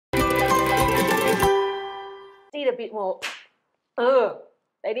a bit more,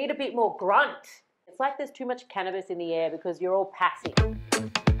 they need a bit more grunt. It's like there's too much cannabis in the air because you're all passive.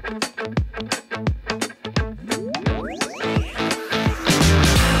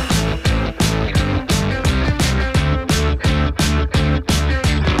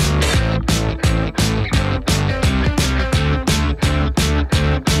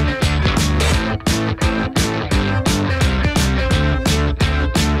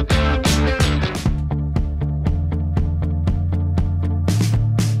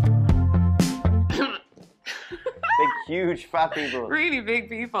 Huge fat people. Really big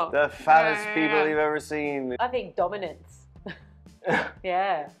people. The fattest people you've ever seen. I think dominance.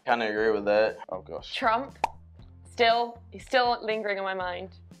 Yeah. Can't agree with that. Oh gosh. Trump, he's still lingering in my mind.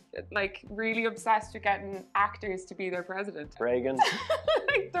 Like really obsessed with getting actors to be their president. Reagan.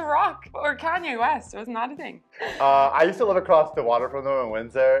 Like The Rock or Kanye West. Wasn't that a thing? I used to live across the water from them in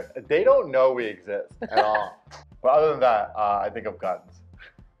Windsor. They don't know we exist at all. But other than that, I think of guns.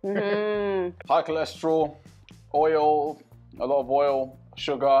 High cholesterol. Oil, a lot of oil,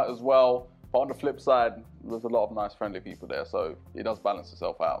 sugar as well. But on the flip side, there's a lot of nice, friendly people there, so it does balance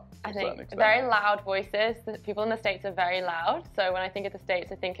itself out. I think very loud voices. The people in the States are very loud. So when I think of the States,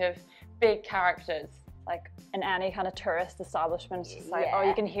 I think of big characters. Like in any kind of tourist establishment, it's just like, oh,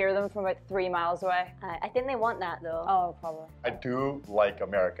 you can hear them from about 3 miles away. I think they want that though. Oh, probably. I do like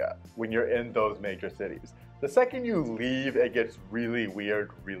America when you're in those major cities. The second you leave, it gets really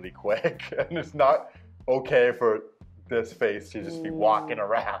weird really quick, and it's not okay for this face to just be walking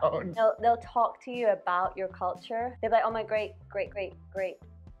around. They'll talk to you about your culture. They'll be like, oh, my great granddad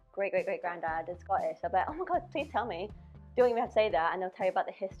is Scottish. I'll be like, oh my God, please tell me. Don't even have to say that, and they'll tell you about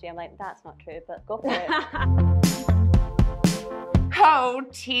the history. I'm like, that's not true, but go for it. Oh,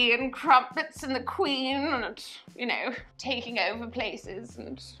 tea and crumpets and the Queen and, you know, taking over places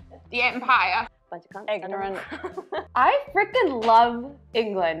and the Empire. Bunch of cunts. Ignorant. I freaking love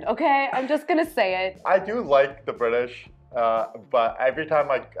England, okay? I'm just gonna say it. I do like the British, but every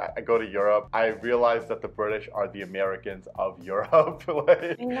time I go to Europe, I realize that the British are the Americans of Europe.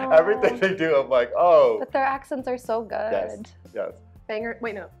 Like, everything they do, I'm like, oh. But their accents are so good. Yes.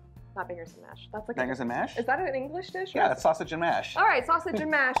 Wait, no. Not bangers and mash. That's like bangers and mash? Is that an English dish? Yeah, it's sausage and mash. All right, sausage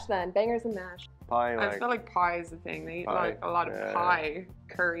and mash then. Bangers and mash. Pie, I feel like pie is the thing. They eat like a lot of pie.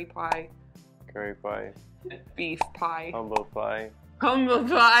 Curry pie. Curry pie. Beef pie. Humble pie. Humble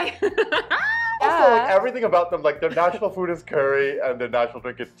pie. Also, like everything about them, like their national food is curry and their national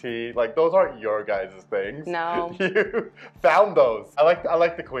drink is tea. Like those aren't your guys' things. No. You found those. I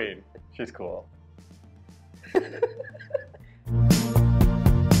like the Queen. She's cool.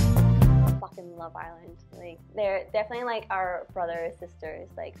 Fucking love Ireland. Like they're definitely like our brothers, sisters,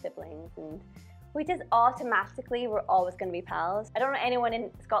 like siblings, and we just automatically we're always going to be pals. I don't know anyone in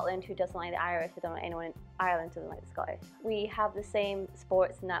Scotland who doesn't like the Irish. I don't know anyone in Ireland who doesn't like the Scottish. We have the same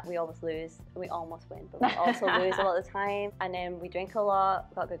sports in that we always lose. We almost win, but we also lose a lot of the time. And then we drink a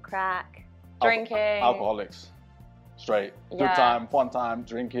lot, got good crack. Drinking. Alcoholics. Straight. Good time, fun time,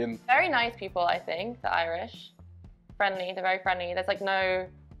 drinking. Very nice people, I think, the Irish. Friendly, they're very friendly. There's like no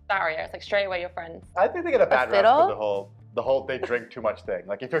barrier. It's like straight away you're friends. I think they get a bad rap for the whole they drink too much thing.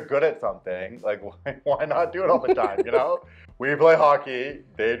 Like if you're good at something, like why not do it all the time, you know? We play hockey,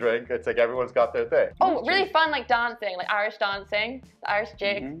 they drink, it's like everyone's got their thing. Oh, really fun like dancing, like Irish dancing, the Irish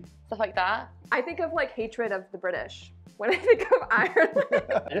jig, stuff like that. I think of like hatred of the British when I think of Ireland.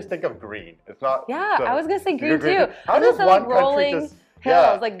 You just think of green. It's not. Yeah, I was gonna say green too. How does one like country rolling just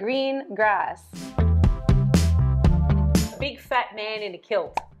hills, like green grass? Big fat man in a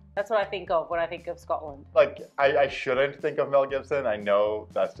kilt. That's what I think of when I think of Scotland. Like, I shouldn't think of Mel Gibson. I know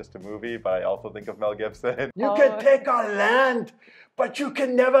that's just a movie, but I also think of Mel Gibson. You can take our land, but you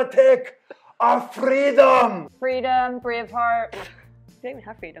can never take our freedom. Freedom, Braveheart. We don't even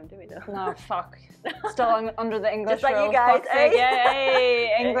have freedom, do we though? No, fuck. Still under the English Just like rule. you guys, Fuck's sake,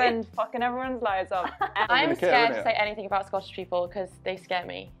 hey, England, fucking everyone's lives up. I'm scared to say anything about Scottish people because they scare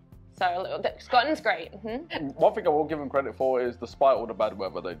me. So Scotland's great. One thing I will give them credit for is, despite all the bad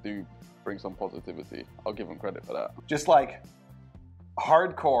weather, they do bring some positivity. I'll give them credit for that. Just like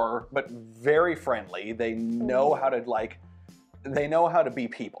hardcore, but very friendly. They know how to they know how to be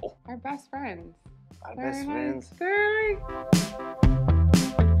people. Our best friends. Our best friends.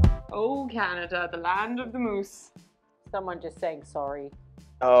 Oh, Canada, the land of the moose. Someone just saying sorry.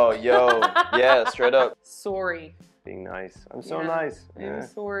 Oh, yo, yeah, straight up. Sorry. Being nice. I'm so nice. I'm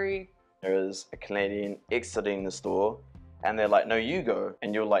sorry. There is a Canadian exiting the store, and they're like, no, you go.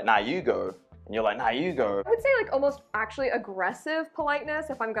 And you're like, nah, you go. And you're like, nah, you go. I would say like almost actually aggressive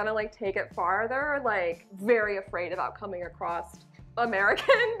politeness if I'm gonna like take it farther, like very afraid about coming across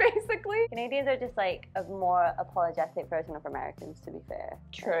American, basically. Canadians are just like a more apologetic version of Americans, to be fair.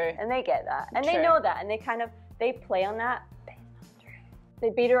 True. And they get that. And they True. know that. And they play on that. They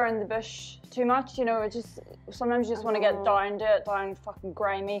beat around the bush too much, you know, it just, sometimes you just want to get down to it, down fucking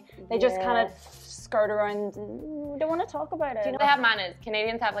grimy. They just kind of skirt around and don't want to talk about it. Do you know they have manners?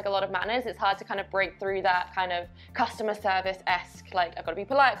 Canadians have like a lot of manners. It's hard to kind of break through that kind of customer service-esque, like, I've got to be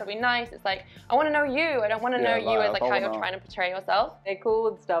polite, I've got to be nice. It's like, I want to know you. I don't want to know you as like how you're trying to portray yourself. They're cool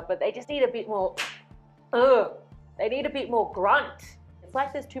and stuff, but they just need a bit more, they need a bit more grunt. It's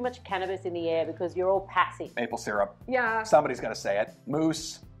like there's too much cannabis in the air because you're all passive. Maple syrup. Yeah. Somebody's got to say it.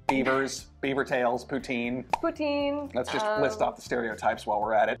 Moose, beavers, beaver tails, poutine. Poutine. Let's just list off the stereotypes while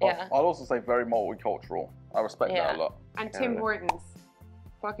we're at it. Yeah. I'd also say very multicultural. I respect that a lot. And Tim Hortons.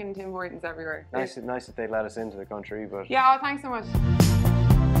 Fucking Tim Hortons everywhere. Nice that they let us into the country, but... Yeah, oh, thanks so much.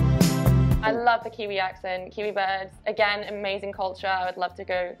 I love the Kiwi accent, Kiwi birds. Again, amazing culture. I would love to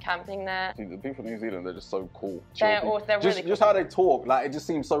go camping there. The people in New Zealand, they're just so cool. They're really cool. Just how they talk, like it just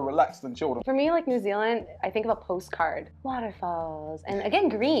seems so relaxed and chilled. For me, like New Zealand, I think of a postcard. Waterfalls. And again,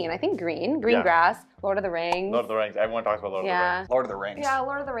 green. I think green grass, Lord of the Rings. Lord of the Rings. Everyone talks about Lord of the Rings. Lord of the Rings. Yeah,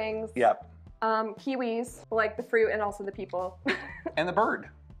 Lord of the Rings. Yep. Kiwis, like the fruit and also the people. And the bird.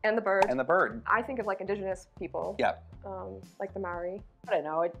 And the bird. And the bird. I think of like indigenous people. Yep. Like the Maori. I don't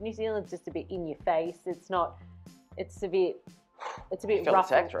know, New Zealand's just a bit in your face. It's not, it's a bit feel rough,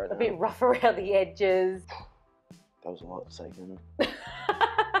 attacked right a now. bit rough around the edges. That was a lot to take in.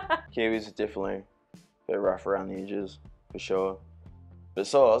 Kiwis are definitely a bit rough around the edges, for sure. But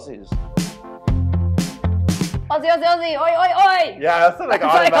so are Aussies. Aussie, Aussie, Aussie, oi, oi, oi! Yeah, that's like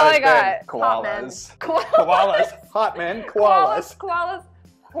automatic thing. Koalas. Koalas. Hot men. Koalas. Koalas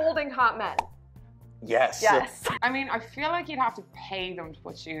holding hot men. Yes. Yes. I mean, I feel like you'd have to pay them to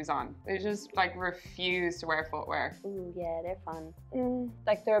put shoes on. They just like refuse to wear footwear. Ooh, yeah, they're fun.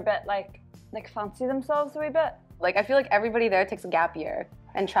 Like they're a bit like fancy themselves a wee bit. Like I feel like everybody there takes a gap year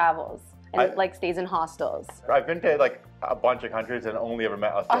and travels and like stays in hostels. I've been to like a bunch of countries and only ever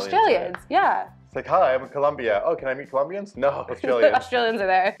met Australians. Australians, yeah. It's like, hi, I'm in Colombia. Oh, can I meet Colombians? No, Australians. Australians are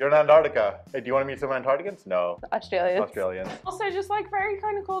there. You're in Antarctica. Hey, do you want to meet some Antarcticans? No. Australians. Australians. Also, just like very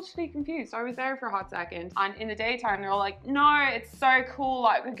kind of culturally confused. I was there for a hot second, and in the daytime, they're all like, no, it's so cool.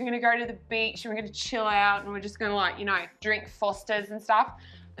 Like, we're gonna go to the beach and we're gonna chill out and we're just gonna, like, you know, drink Fosters and stuff.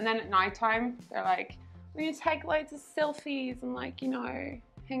 And then at nighttime, they're like, we're gonna take loads of selfies and, like, you know,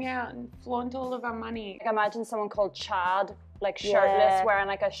 hang out and flaunt all of our money. Like, imagine someone called Chad, like shirtless, wearing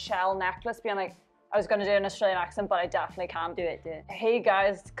like a shell necklace, being like, I was going to do an Australian accent, but I definitely can't. Do it, do it. Hey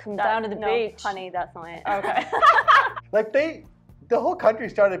guys, come down to the beach. Honey, that's not it. Okay. Like the whole country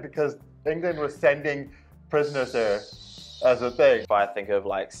started because England was sending prisoners there as a thing. If I think of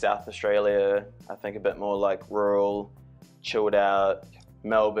like South Australia, I think a bit more like rural, chilled out.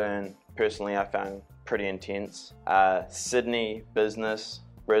 Melbourne, personally, I found pretty intense. Sydney, business.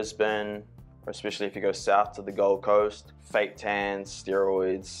 Brisbane, especially if you go south to the Gold Coast, fake tans,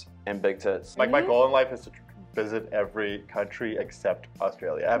 steroids, and big tits. Like my goal in life is to visit every country except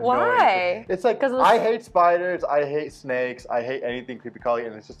Australia. I have Why? No interest. It's like, I hate spiders, I hate snakes, I hate anything creepy-crawly,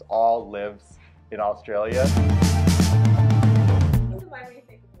 and it just all lives in Australia. Why do you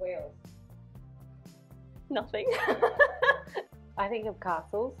think of Wales? Nothing. I think of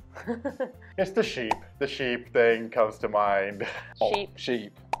castles. It's the sheep. The sheep thing comes to mind. Sheep.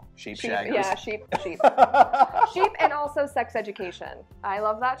 Sheep shaggers. Yeah, sheep. Sheep and also Sex Education. I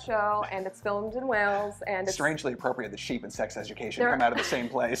love that show and it's filmed in Wales and it's Strangely appropriate that sheep and sex education They're- come out of the same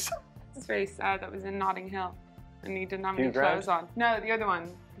place. It's very sad. That was in Notting Hill, and he didn't have any Hugh Grant? clothes on. No, the other one,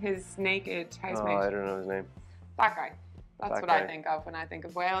 his naked housemate. Oh, I don't know his name. That guy. That's That what I guy. think of when I think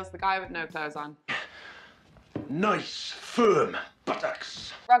of Wales. The guy with no clothes on. Nice, firm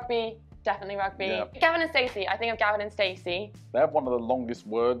buttocks. Rugby, definitely rugby. Yeah. Gavin and Stacey, I think of Gavin and Stacey. They have one of the longest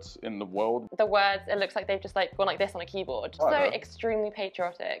words in the world. The words, it looks like they've just like gone like this on a keyboard. Oh, So yeah. extremely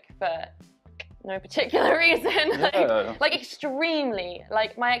patriotic for no particular reason. Yeah. Like extremely.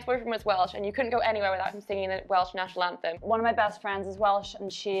 Like my ex-boyfriend was Welsh and you couldn't go anywhere without him singing the Welsh national anthem. One of my best friends is Welsh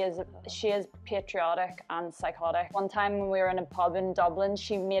and she is patriotic and psychotic. One time when we were in a pub in Dublin,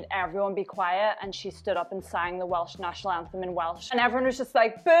 she made everyone be quiet and she stood up and sang the Welsh national anthem in Welsh. And everyone was just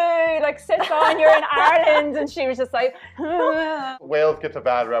like, boo, like sit down, you're in Ireland. And she was just like, Wales gets a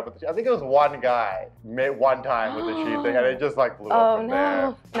bad rep with the sheep. I think it was one guy, one time with the sheep thing, and it just like blew up Oh from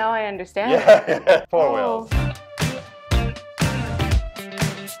no. Now I understand. there. Yeah, poor Oh. Wales.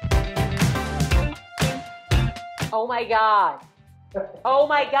 Oh my God. Oh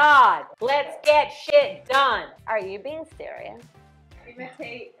my God. Let's get shit done. Are you being serious?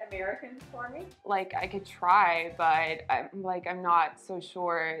 imitate Americans for me? Like, I could try, but I'm not so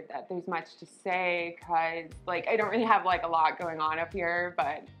sure that there's much to say because, like, I don't really have, like, a lot going on up here,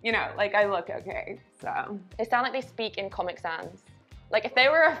 but, you know, like, I look okay, so. They sound like they speak in Comic Sans. Like, if they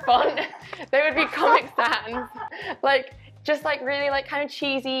were a font, they would be Comic Sans. Like, just, like, really, like, kind of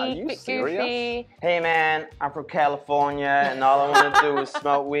cheesy, bit goofy. Hey, man, I'm from California, and all I want to do is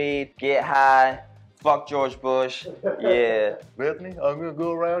smoke weed, get high, fuck George Bush, yeah. Bethany, I'm gonna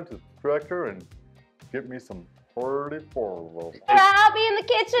go around to the tractor and get me some pretty portable. I'll be in the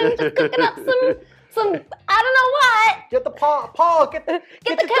kitchen just cooking up some I don't know what. Get the Paul, get the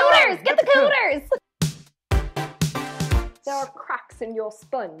cooters, get the cooters. There are cracks in your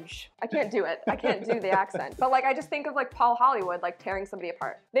sponge. I can't do it. I can't do the accent. But like, I just think of like Paul Hollywood, like tearing somebody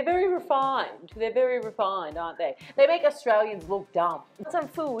apart. They're very refined. They're very refined, aren't they? They make Australians look dumb. Some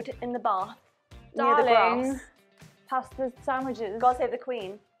food in the bath. Near the Darling. grass. Pasta sandwiches. God save the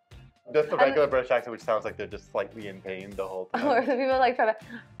Queen. Just the regular British accent, which sounds like they're just slightly in pain the whole time. Or the people like,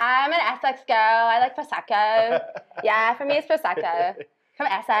 I'm an Essex girl, I like Prosecco. Yeah, for me it's Prosecco. From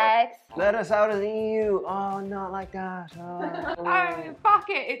Essex. Let us out of the EU. Oh, not like that. Oh. Oh, fuck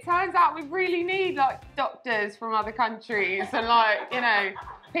it. It turns out we really need, like, doctors from other countries and, like, you know,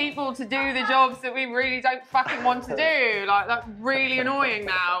 people to do the jobs that we really don't fucking want to do. Like, that's really annoying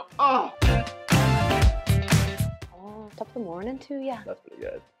now. Oh. Top of the morning to you. That's pretty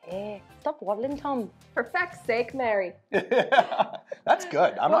good. Hey, stop waddling, Tom. For feck's sake, Mary. That's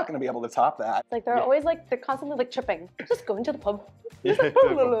good. I'm not going to be able to top that. Like, they're always like, they're constantly like tripping. Just going to the pub.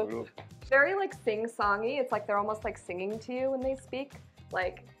 Very like sing-songy. It's like they're almost like singing to you when they speak.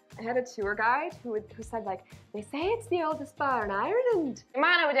 Like, I had a tour guide who said like, they say it's the oldest bar in Ireland. The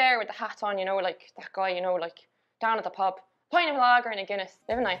man over there with the hat on, you know, like that guy, you know, like down at the pub. Pint of lager and a Guinness.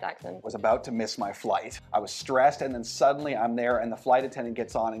 They have a nice accent. Was about to miss my flight. I was stressed, and then suddenly I'm there, and the flight attendant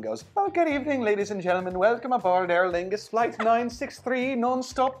gets on and goes, "Oh, good evening, ladies and gentlemen. Welcome aboard Aer Lingus Flight 963,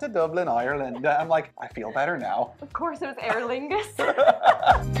 non-stop to Dublin, Ireland." I'm like, I feel better now. Of course it was Aer Lingus.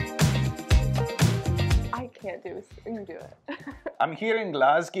 I can't do it. You can do it. I'm here in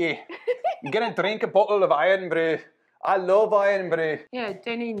Glasgow. I'm gonna drink a bottle of iron brew. I love iron brew. Yeah, I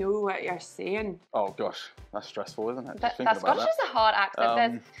don't know what you're saying. Oh gosh, that's stressful, isn't it? That Scottish is a hard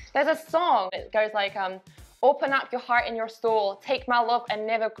accent. There's a song that goes like, open up your heart and your soul, take my love and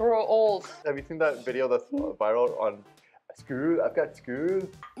never grow old. Have you seen that video that's viral on school? I've got school.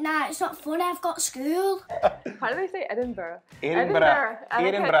 Nah, it's not funny, I've got school. How do they say Edinburgh? Edinburgh.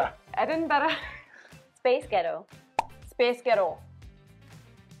 Edinburgh. Space Ghetto. Space Ghetto.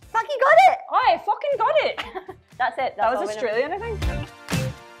 Fuck, you got it! I fucking got it! That's it. That was Australian, I think.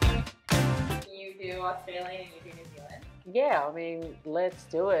 You do Australian and you do New Zealand? Yeah, I mean, let's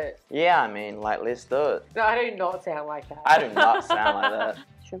do it. Yeah, I mean, like, let's do it. No, I do not sound like that. I do not sound like that.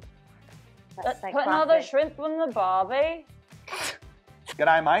 Shrimp. Put another shrimp on the barbie.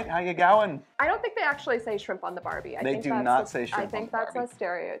 G'day, mate. How you going? I don't think they actually say shrimp on the Barbie. They do not say shrimp I think on the that's a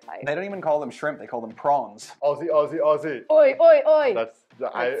stereotype. They don't even call them shrimp. They call them prawns. Aussie, Aussie, Aussie. Oi, oi, oi.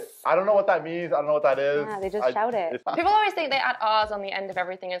 I don't know what that means. I don't know what that is. Yeah, they just shout it. People always think they add R's on the end of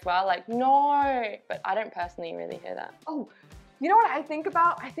everything as well. Like, no. But I don't personally really hear that. Oh, you know what I think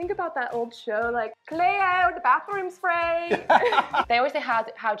about? I think about that old show, like, Cleo, the bathroom spray. They always say,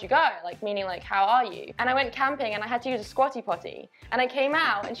 how'd you go? Like, meaning like, how are you? And I went camping and I had to use a squatty potty. And I came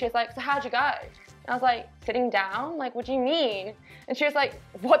out and she was like, so how'd you go? And I was like, sitting down? Like, what do you mean? And she was like,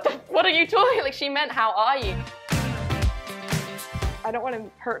 what are you talking? Like, she meant, how are you? I don't want to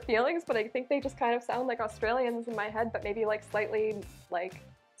hurt feelings, but I think they just kind of sound like Australians in my head, but maybe like slightly like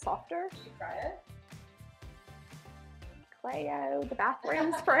softer. Did you try it? Cleo, the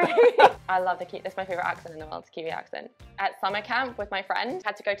bathroom spray. I love the Kiwi. That's my favorite accent in the world, the Kiwi accent. At summer camp with my friend,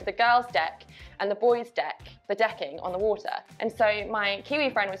 had to go to the girls' deck and the boys' deck, the decking on the water. And so my Kiwi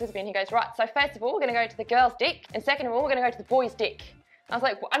friend was with me and he goes, right, so first of all, we're gonna go to the girls' deck, and second of all, we're gonna go to the boys' deck. I was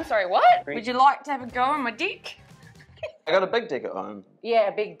like, I'm sorry, what? Would you like to have a go on my dick? I got a big dick at home. Yeah,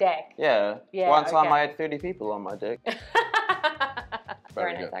 a big deck. Yeah. One time I had 30 people on my dick.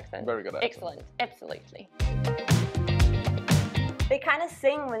 Very nice accent. Very good accent. Excellent, absolutely. They kind of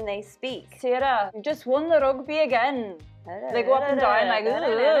sing when they speak. Sarah, you just won the rugby again. They go up and down like, do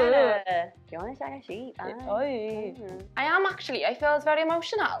you want to take a sheep? I am actually. I feel very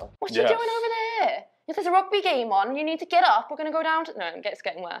emotional. What are you doing over there? If there's a rugby game on, you need to get up. We're going to go down to... No, it's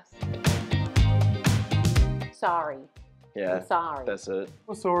getting worse. Sorry. Yeah. I'm sorry. That's it.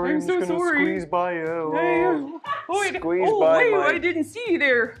 I'm sorry. I'm so just gonna sorry. squeeze by you. I didn't see you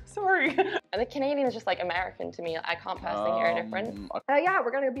there. Sorry. The Canadian is just like American to me. I can't personally hear a difference. Yeah,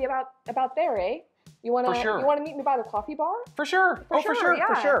 we're gonna be about there, eh? You wanna For sure. you wanna meet me by the coffee bar? For sure. For For sure.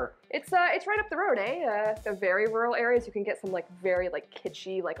 yeah. For sure. It's right up the road, eh? The very rural areas, you can get some like very like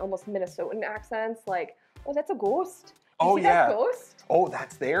kitschy, like almost Minnesotan accents. Like, oh, that's a ghost. You Oh see yeah. that ghost? Oh,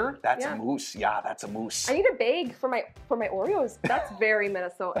 that's there. That's Yeah. a moose. Yeah, that's a moose. I need a bag for my Oreos. That's very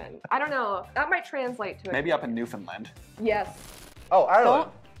Minnesotan. I don't know. That might translate to it. Maybe up in Newfoundland. Yes. Oh,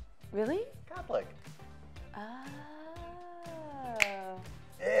 Ireland. Really? Catholic. Oh.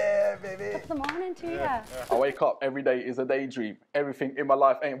 Yeah, baby. Top of the morning to you. I wake up every day is a daydream. Everything in my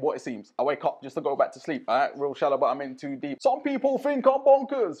life ain't what it seems. I wake up just to go back to sleep. Alright, real shallow, but I'm in too deep. Some people think I'm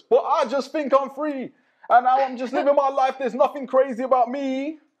bonkers, but I just think I'm free. And now I'm just living my life. There's nothing crazy about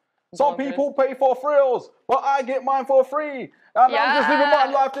me. Some people pay for thrills, but I get mine for free. And I'm just living my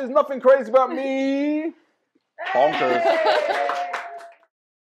life. There's nothing crazy about me. Bonkers.